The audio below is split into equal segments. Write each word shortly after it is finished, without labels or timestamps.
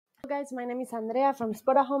guys, my name is Andrea from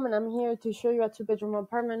Spora Home and I'm here to show you a 2-bedroom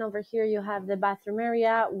apartment. Over here you have the bathroom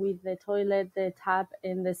area with the toilet, the tap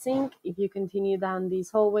and the sink. If you continue down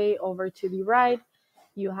this hallway over to the right,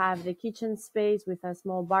 you have the kitchen space with a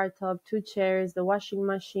small bar top, 2 chairs, the washing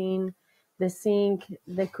machine, the sink,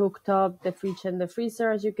 the cooktop, the fridge and the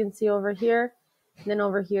freezer, as you can see over here. Then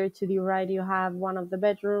over here to the right you have one of the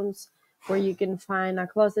bedrooms where you can find a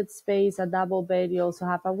closet space, a double bed. You also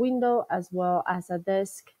have a window as well as a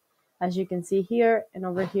desk, as you can see here. And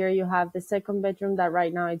over here you have the second bedroom that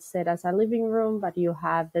right now it's set as a living room, but you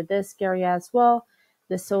have the desk area as well,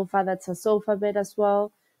 the sofa, that's a sofa bed as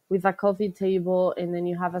well, with a coffee table, and then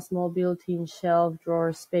you have a small built-in shelf,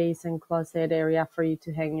 drawer space, and closet area for you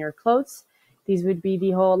to hang your clothes. This would be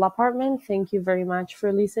the whole apartment. Thank you very much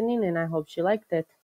for listening, and I hope you liked it.